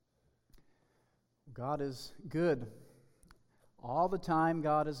God is good. All the time,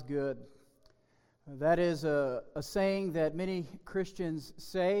 God is good. That is a saying that many Christians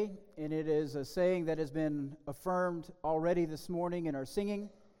say, and it is a saying that has been affirmed already this morning in our singing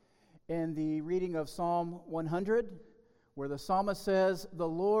in the reading of Psalm 100, where the psalmist says, "The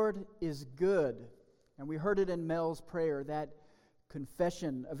Lord is good." And we heard it in Mel's prayer, that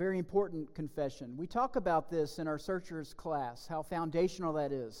confession, a very important confession. We talk about this in our Searchers class, how foundational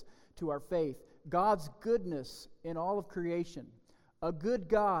that is to our faith. God's goodness in all of creation. A good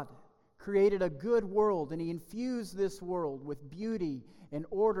God created a good world, and He infused this world with beauty and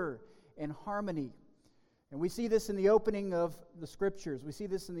order and harmony. And we see this in the opening of the Scriptures. We see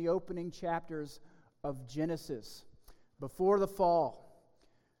this in the opening chapters of Genesis. Before the fall,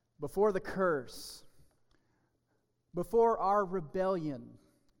 before the curse, before our rebellion,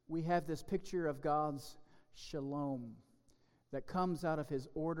 we have this picture of God's shalom that comes out of His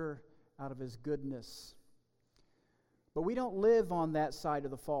order, out of His goodness. But we don't live on that side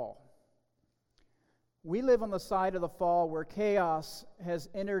of the fall. We live on the side of the fall where chaos has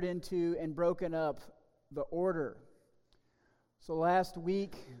entered into and broken up the order. So last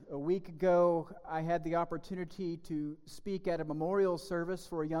week, a week ago, I had the opportunity to speak at a memorial service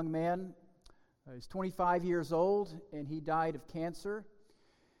for a young man. He's 25 years old, and he died of cancer.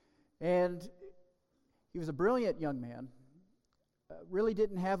 And he was a brilliant young man. Really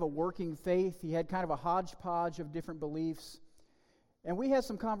didn't have a working faith. He had kind of a hodgepodge of different beliefs. And we had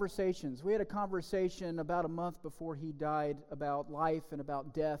some conversations. We had a conversation about a month before he died about life and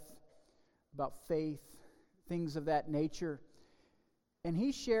about death, about faith, things of that nature. And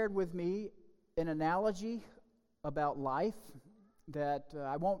he shared with me an analogy about life that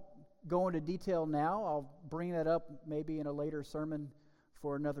I won't go into detail now. I'll bring that up maybe in a later sermon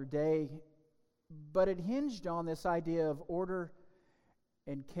for another day. But it hinged on this idea of order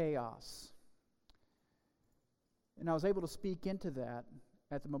and chaos. And I was able to speak into that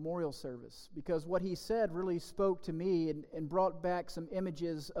at the memorial service because what he said really spoke to me and brought back some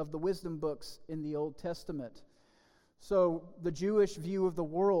images of the wisdom books in the Old Testament. So the Jewish view of the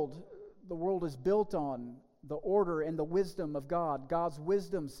world is built on the order and the wisdom of God. God's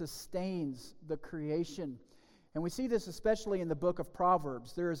wisdom sustains the creation. And we see this especially in the book of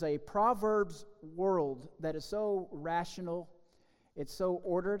Proverbs. There is a Proverbs world that is so rational, it's so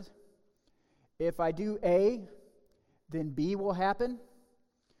ordered. If I do A, then B will happen.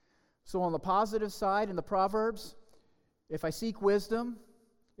 So on the positive side in the Proverbs, if I seek wisdom,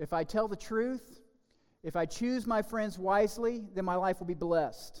 if I tell the truth, if I choose my friends wisely, then my life will be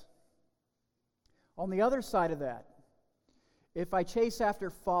blessed. On the other side of that, if I chase after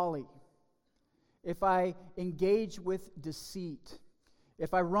folly, if I engage with deceit,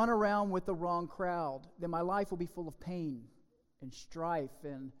 if I run around with the wrong crowd, then my life will be full of pain and strife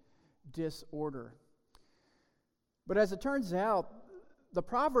and disorder. But as it turns out, the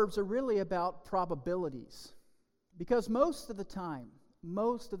Proverbs are really about probabilities. Because most of the time,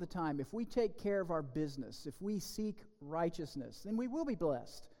 if we take care of our business, if we seek righteousness, then we will be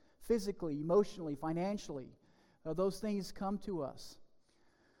blessed. Physically, emotionally, financially. Those things come to us.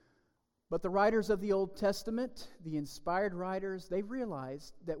 But the writers of the Old Testament, the inspired writers, they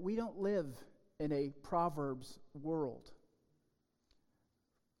realized that we don't live in a Proverbs world.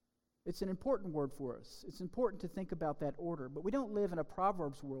 It's an important word for us. It's important to think about that order. But we don't live in a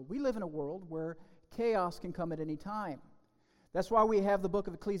Proverbs world. We live in a world where chaos can come at any time. That's why we have the book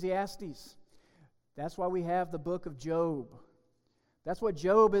of Ecclesiastes. That's why we have the book of Job. That's what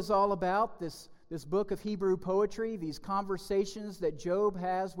Job is all about, this book of Hebrew poetry, these conversations that Job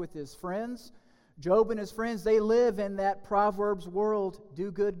has with his friends. Job and his friends, they live in that Proverbs world. Do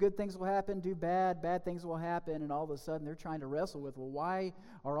good, good things will happen. Do bad, bad things will happen. And all of a sudden they're trying to wrestle with, well, why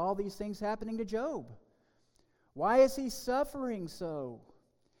are all these things happening to Job? Why is he suffering so?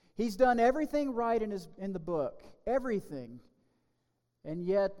 He's done everything right in the book, everything. And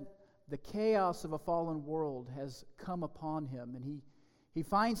yet the chaos of a fallen world has come upon him, and he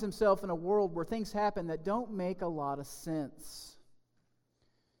finds himself in a world where things happen that don't make a lot of sense.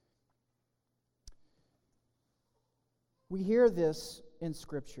 We hear this in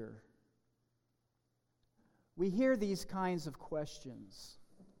Scripture. We hear these kinds of questions.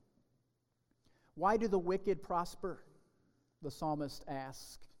 Why do the wicked prosper? The psalmist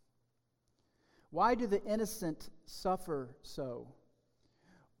asks. Why do the innocent suffer so?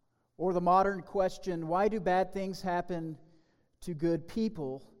 Or the modern question, why do bad things happen to good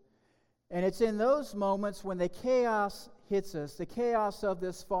people? And it's in those moments when the chaos hits us, the chaos of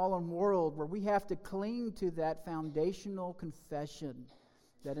this fallen world, where we have to cling to that foundational confession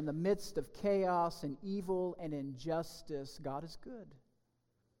that in the midst of chaos and evil and injustice, God is good.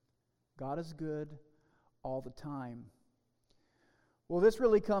 God is good all the time. Well, this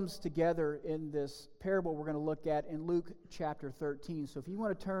really comes together in this parable we're going to look at in Luke chapter 13. So if you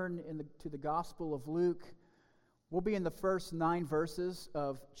want to turn to the Gospel of Luke, we'll be in the first 9 verses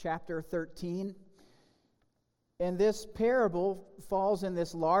of chapter 13. And this parable falls in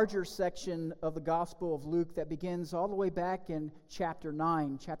this larger section of the Gospel of Luke that begins all the way back in chapter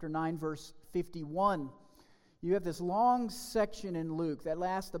 9 verse 51. You have this long section in Luke that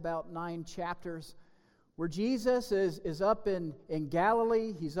lasts about 9 chapters where Jesus is up in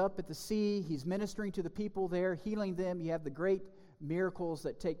Galilee. He's up at the sea. He's ministering to the people there, healing them. You have the great miracles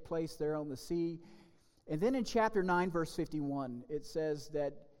that take place there on the sea. And then in chapter 9, verse 51, it says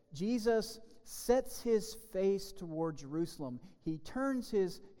that Jesus sets his face toward Jerusalem. He turns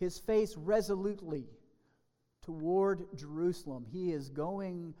his face resolutely toward Jerusalem. He is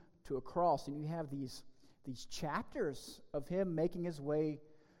going to a cross, and you have these chapters of him making his way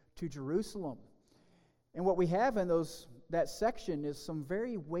to Jerusalem. And what we have in that section is some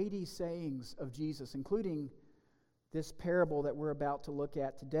very weighty sayings of Jesus, including this parable that we're about to look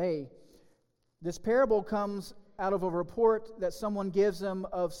at today. This parable comes out of a report that someone gives him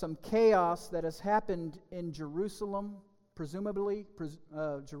of some chaos that has happened in Jerusalem, presumably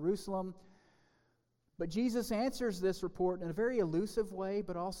Jerusalem. But Jesus answers this report in a very elusive way,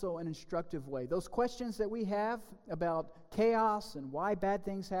 but also an instructive way. Those questions that we have about chaos and why bad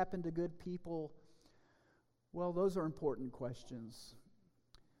things happen to good people, well, those are important questions.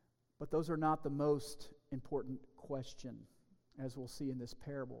 But those are not the most important question, as we'll see in this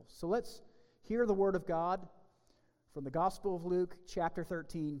parable. So let's hear the word of God from the Gospel of Luke, chapter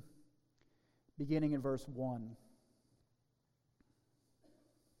 13, beginning in verse 1.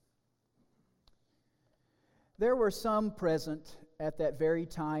 There were some present at that very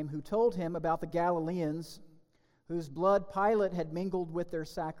time who told him about the Galileans whose blood Pilate had mingled with their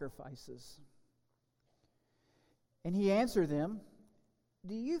sacrifices. And he answered them,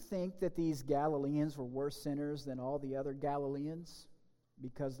 "Do you think that these Galileans were worse sinners than all the other Galileans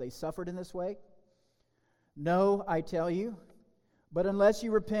because they suffered in this way? No, I tell you, but unless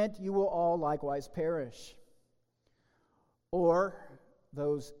you repent, you will all likewise perish. Or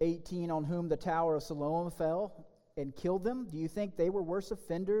those 18 on whom the Tower of Siloam fell and killed them, do you think they were worse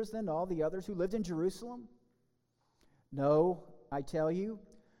offenders than all the others who lived in Jerusalem? No, I tell you,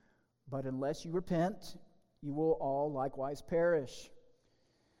 but unless you repent, you will all likewise perish."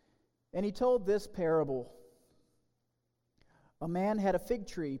 And he told this parable. A man had a fig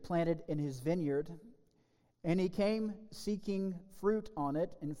tree planted in his vineyard, and he came seeking fruit on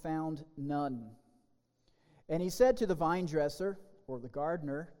it and found none. And he said to the vine dresser, or the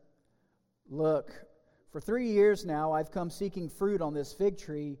gardener, "Look, for 3 years now I've come seeking fruit on this fig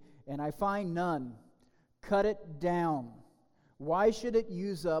tree, and I find none. Cut it down. Why should it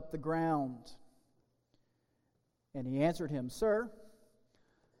use up the ground?" And he answered him, "Sir,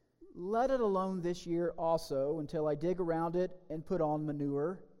 let it alone this year also until I dig around it and put on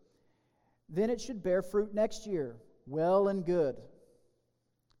manure. Then it should bear fruit next year, well and good.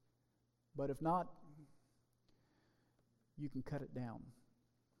 But if not, you can cut it down."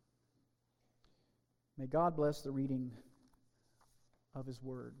 May God bless the reading of His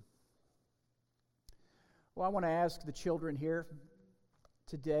Word. Well, I want to ask the children here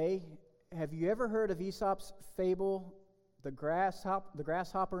today, have you ever heard of Aesop's fable, the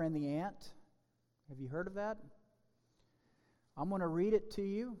grasshopper and the ant? Have you heard of that? I'm going to read it to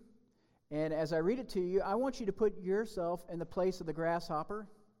you. And as I read it to you, I want you to put yourself in the place of the grasshopper.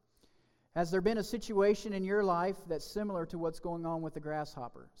 Has there been a situation in your life that's similar to what's going on with the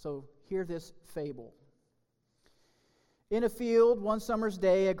grasshopper? So hear this fable. In a field one summer's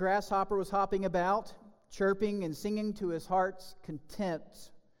day, a grasshopper was hopping about, chirping and singing to his heart's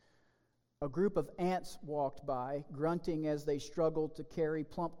content. A group of ants walked by, grunting as they struggled to carry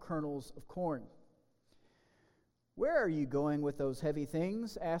plump kernels of corn. "Where are you going with those heavy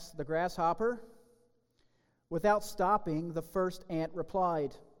things?" asked the grasshopper. Without stopping, the first ant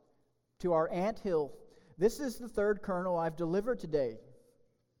replied, "To our anthill. This is the third kernel I've delivered today."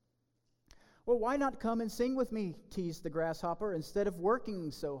 "Well, why not come and sing with me?" teased the grasshopper, "instead of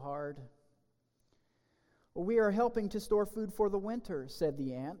working so hard?" "Well, we are helping to store food for the winter," said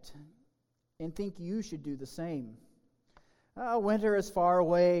the ant, "and think you should do the same." Winter is far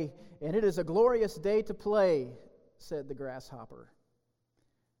away, and it is a glorious day to play," said the grasshopper.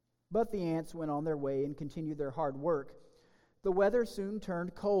 But the ants went on their way and continued their hard work. The weather soon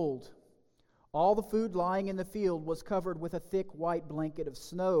turned cold. All the food lying in the field was covered with a thick white blanket of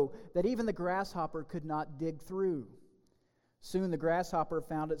snow that even the grasshopper could not dig through. Soon the grasshopper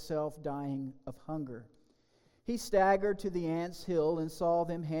found itself dying of hunger. He staggered to the ants' hill and saw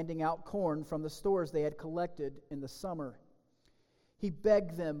them handing out corn from the stores they had collected in the summer. He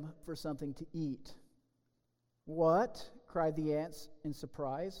begged them for something to eat. "What?" cried the ants in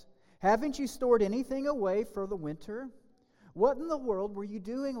surprise. "Haven't you stored anything away for the winter? What in the world were you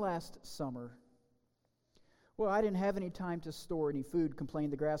doing last summer?" "Well, I didn't have any time to store any food,"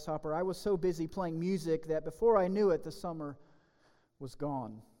 complained the grasshopper. "I was so busy playing music that before I knew it, the summer was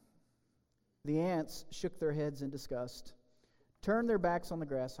gone." The ants shook their heads in disgust, turned their backs on the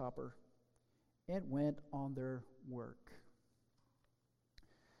grasshopper, and went on their work.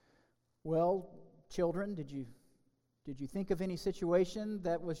 Well, children, did you think of any situation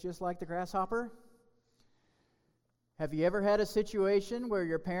that was just like the grasshopper? Have you ever had a situation where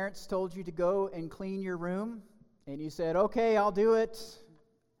your parents told you to go and clean your room, and you said, "Okay, I'll do it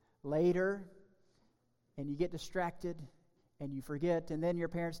later," and you get distracted, and you forget, and then your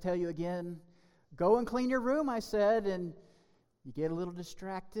parents tell you again, "Go and clean your room," I said, and you get a little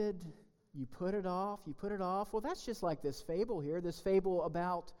distracted, you put it off. Well, that's just like this fable here, this fable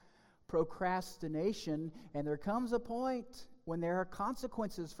about procrastination, and there comes a point when there are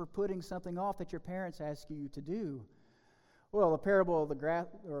consequences for putting something off that your parents ask you to do. Well, the fable of the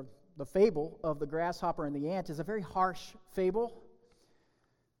grasshopper and the ant is a very harsh fable,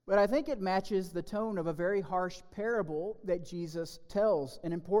 but I think it matches the tone of a very harsh parable that Jesus tells,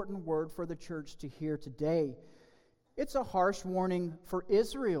 an important word for the church to hear today. It's a harsh warning for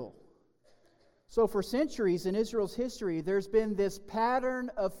Israel. So for centuries in Israel's history, there's been this pattern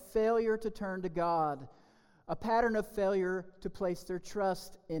of failure to turn to God, a pattern of failure to place their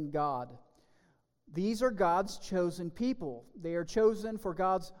trust in God. These are God's chosen people. They are chosen for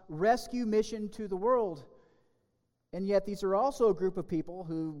God's rescue mission to the world. And yet these are also a group of people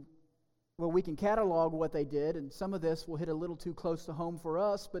who, well, we can catalog what they did, and some of this will hit a little too close to home for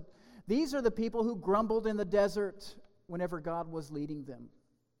us, but these are the people who grumbled in the desert whenever God was leading them.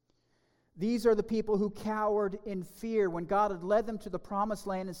 These are the people who cowered in fear when God had led them to the promised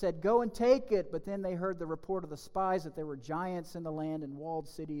land and said, "Go and take it." But then they heard the report of the spies that there were giants in the land and walled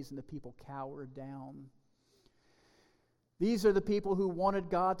cities, and the people cowered down. These are the people who wanted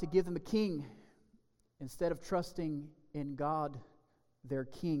God to give them a king instead of trusting in God, their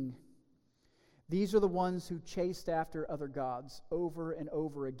king. These are the ones who chased after other gods over and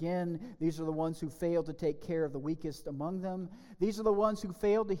over again. These are the ones who failed to take care of the weakest among them. These are the ones who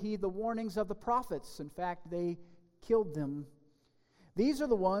failed to heed the warnings of the prophets. In fact, they killed them. These are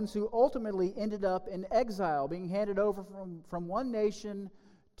the ones who ultimately ended up in exile, being handed over from one nation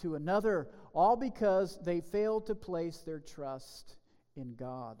to another, all because they failed to place their trust in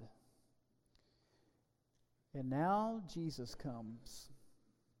God. And now Jesus comes.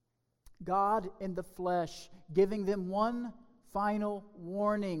 God in the flesh, giving them one final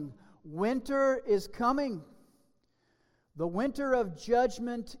warning. Winter is coming. The winter of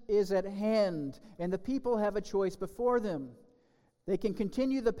judgment is at hand, and the people have a choice before them. They can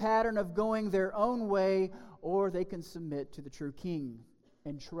continue the pattern of going their own way, or they can submit to the true King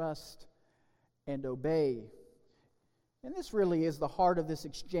and trust and obey. And this really is the heart of this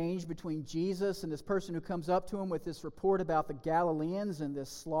exchange between Jesus and this person who comes up to him with this report about the Galileans and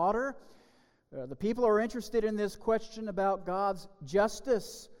this slaughter. The people are interested in this question about God's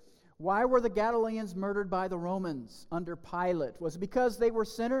justice. Why were the Galileans murdered by the Romans under Pilate? Was it because they were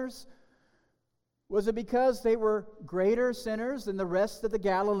sinners? Was it because they were greater sinners than the rest of the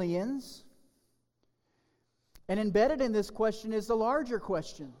Galileans? And embedded in this question is the larger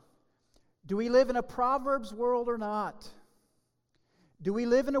question. Do we live in a Proverbs world or not? Do we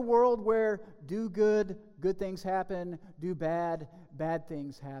live in a world where do good, good things happen, do bad, bad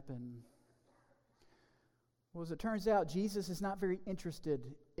things happen? Well, as it turns out, Jesus is not very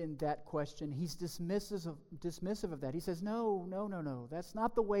interested in that question. He's dismissive of that. He says, no. That's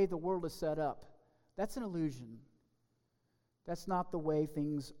not the way the world is set up. That's an illusion. That's not the way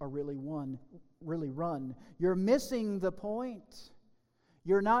things are really run. You're missing the point.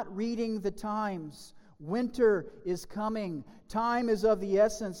 You're not reading the times. Winter is coming. Time is of the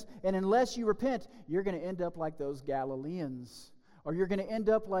essence. And unless you repent, you're going to end up like those Galileans. Or you're going to end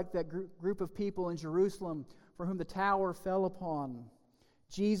up like that group of people in Jerusalem for whom the tower fell upon.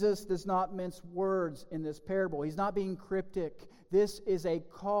 Jesus does not mince words in this parable. He's not being cryptic. This is a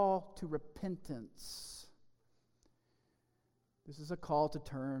call to repentance. This is a call to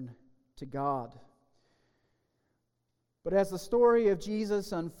turn to God. But as the story of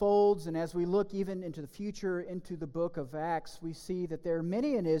Jesus unfolds, and as we look even into the future, into the book of Acts, we see that there are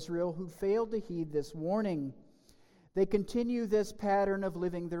many in Israel who failed to heed this warning. They continue this pattern of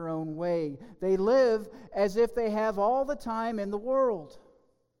living their own way. They live as if they have all the time in the world.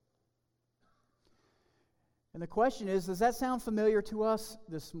 And the question is, does that sound familiar to us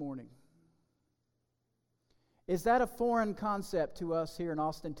this morning? Is that a foreign concept to us here in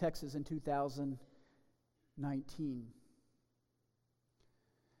Austin, Texas in 2019?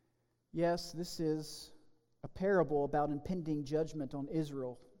 Yes, this is a parable about impending judgment on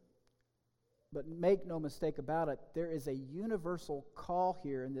Israel. But make no mistake about it, there is a universal call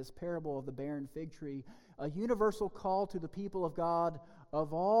here in this parable of the barren fig tree, a universal call to the people of God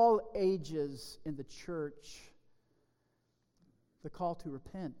of all ages in the church, the call to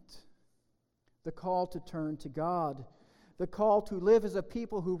repent, the call to turn to God, the call to live as a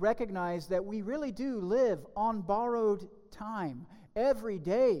people who recognize that we really do live on borrowed time. Every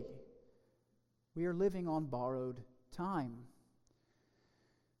day we are living on borrowed time.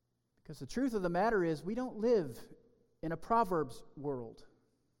 Because the truth of the matter is, we don't live in a Proverbs world.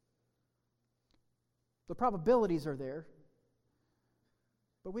 The probabilities are there,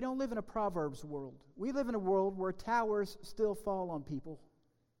 but we don't live in a Proverbs world. We live in a world where towers still fall on people.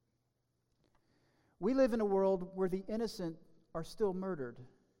 We live in a world where the innocent are still murdered.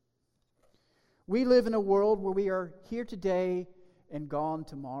 We live in a world where we are here today and gone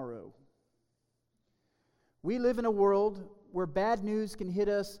tomorrow. We live in a world where bad news can hit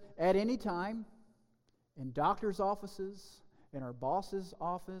us at any time, in doctors' offices, in our boss's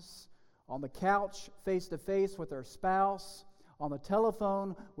office, on the couch face-to-face with our spouse, on the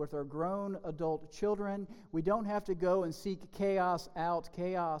telephone with our grown adult children. We don't have to go and seek chaos out.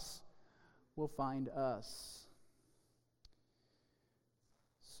 Chaos will find us.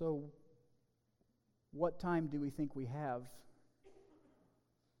 So, what time do we think we have?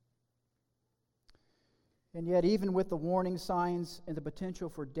 And yet, even with the warning signs and the potential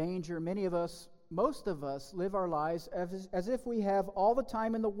for danger, many of us, most of us, live our lives as if we have all the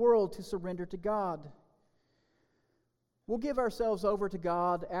time in the world to surrender to God. We'll give ourselves over to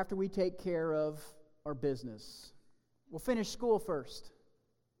God after we take care of our business. We'll finish school first,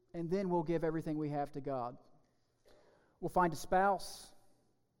 and then we'll give everything we have to God. We'll find a spouse.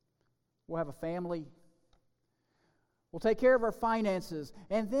 We'll have a family. We'll take care of our finances,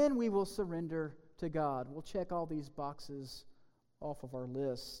 and then we will surrender to God. We'll check all these boxes off of our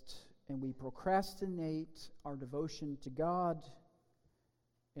list, and we procrastinate our devotion to God.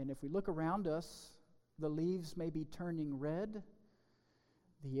 And if we look around us, the leaves may be turning red.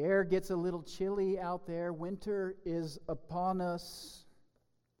 The air gets a little chilly out there. Winter is upon us.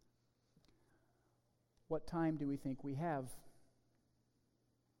 What time do we think we have?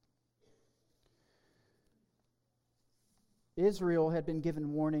 Israel had been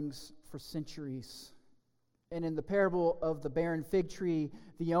given warnings for centuries. And in the parable of the barren fig tree,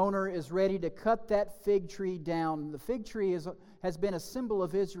 the owner is ready to cut that fig tree down. The fig tree has been a symbol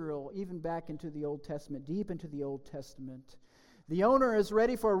of Israel even back into the Old Testament, deep into the Old Testament. The owner is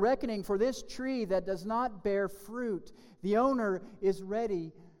ready for a reckoning for this tree that does not bear fruit. The owner is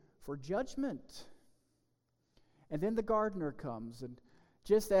ready for judgment. And then the gardener comes. And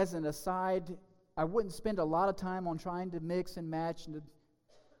just as an aside, I wouldn't spend a lot of time on trying to mix and match and to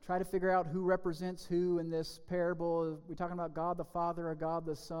try to figure out who represents who in this parable. Are we talking about God the Father or God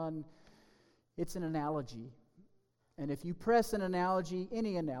the Son? It's an analogy. And if you press an analogy,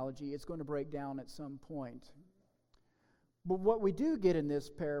 any analogy, it's going to break down at some point. But what we do get in this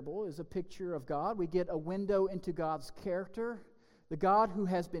parable is a picture of God. We get a window into God's character, the God who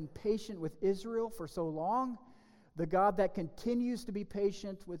has been patient with Israel for so long, the God that continues to be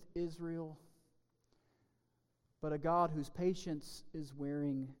patient with Israel, but a God whose patience is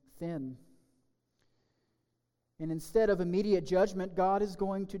wearing thin. And instead of immediate judgment, God is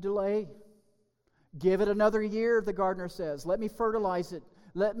going to delay. Give it another year, the gardener says. Let me fertilize it.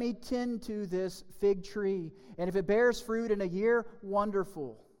 Let me tend to this fig tree. And if it bears fruit in a year,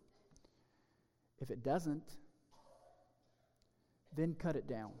 wonderful. If it doesn't, then cut it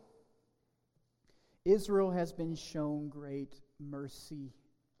down. Israel has been shown great mercy.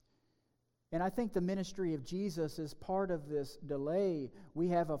 And I think the ministry of Jesus is part of this delay. We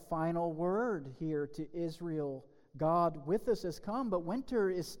have a final word here to Israel. God with us has come, but winter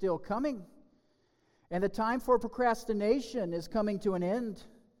is still coming. And the time for procrastination is coming to an end.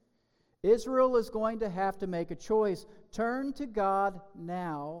 Israel is going to have to make a choice. Turn to God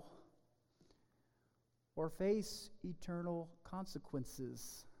now or face eternal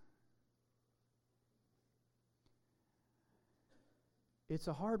consequences. It's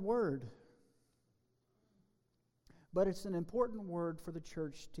a hard word. But it's an important word for the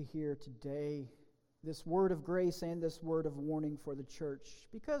church to hear today. This word of grace and this word of warning for the church.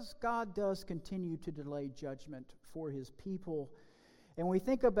 Because God does continue to delay judgment for His people. And we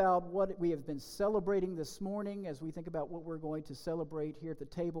think about what we have been celebrating this morning, as we think about what we're going to celebrate here at the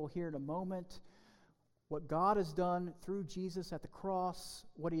table here in a moment. what God has done through Jesus at the cross,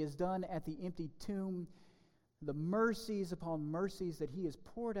 what he has done at the empty tomb, the mercies upon mercies that he has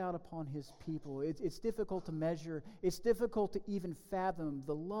poured out upon his people. It's difficult to measure. It's difficult to even fathom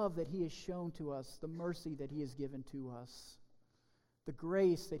the love that he has shown to us, the mercy that he has given to us, the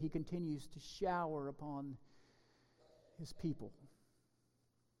grace that he continues to shower upon his people.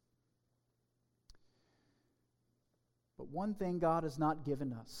 But one thing God has not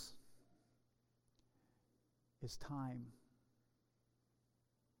given us is time.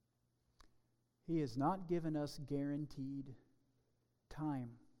 He has not given us guaranteed time.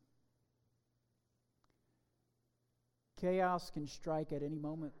 Chaos can strike at any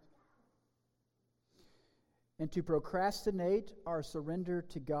moment. And to procrastinate our surrender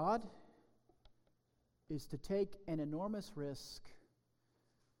to God is to take an enormous risk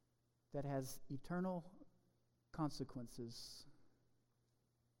that has eternal consequences.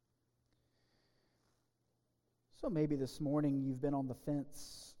 So maybe this morning you've been on the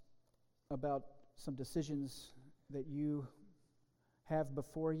fence about some decisions that you have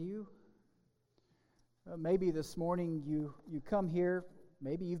before you. Maybe this morning you come here,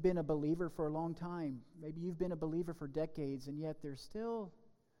 maybe you've been a believer for a long time. Maybe you've been a believer for decades, and yet there's still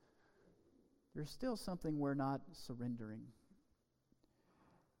something we're not surrendering.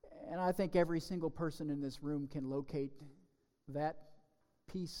 And I think every single person in this room can locate that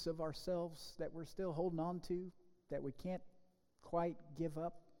piece of ourselves that we're still holding on to, that we can't quite give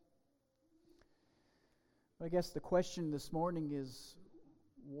up. I guess the question this morning is,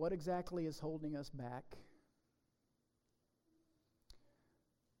 what exactly is holding us back?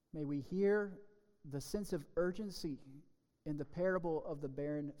 May we hear the sense of urgency in the parable of the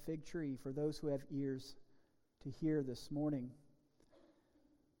barren fig tree for those who have ears to hear this morning.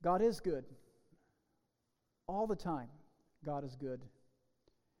 God is good. All the time, God is good.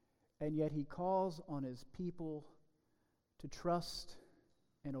 And yet he calls on his people to trust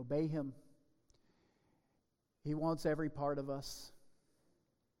and obey him. He wants every part of us.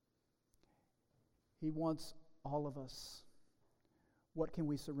 He wants all of us. What can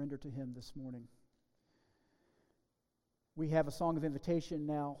we surrender to him this morning? We have a song of invitation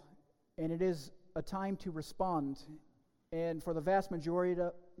now, and it is a time to respond. And for the vast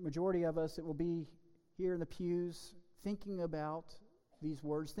majority of us, it will be here in the pews, thinking about these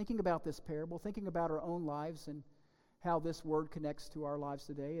words, thinking about this parable, thinking about our own lives and how this word connects to our lives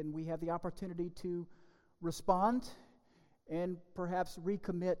today. And we have the opportunity to respond and perhaps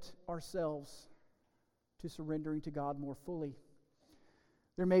recommit ourselves to surrendering to God more fully.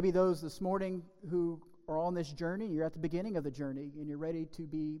 There may be those this morning who are on this journey. You're at the beginning of the journey and you're ready to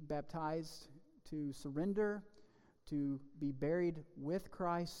be baptized, to surrender, to be buried with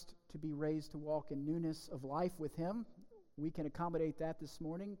Christ, to be raised to walk in newness of life with him. We can accommodate that this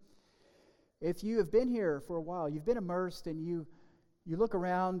morning. If you have been here for a while, you've been immersed, and you look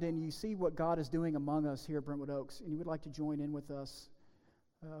around and you see what God is doing among us here at Brentwood Oaks, and you would like to join in with us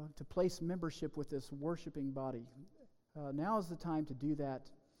to place membership with this worshiping body, now is the time to do that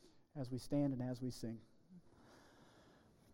as we stand and as we sing.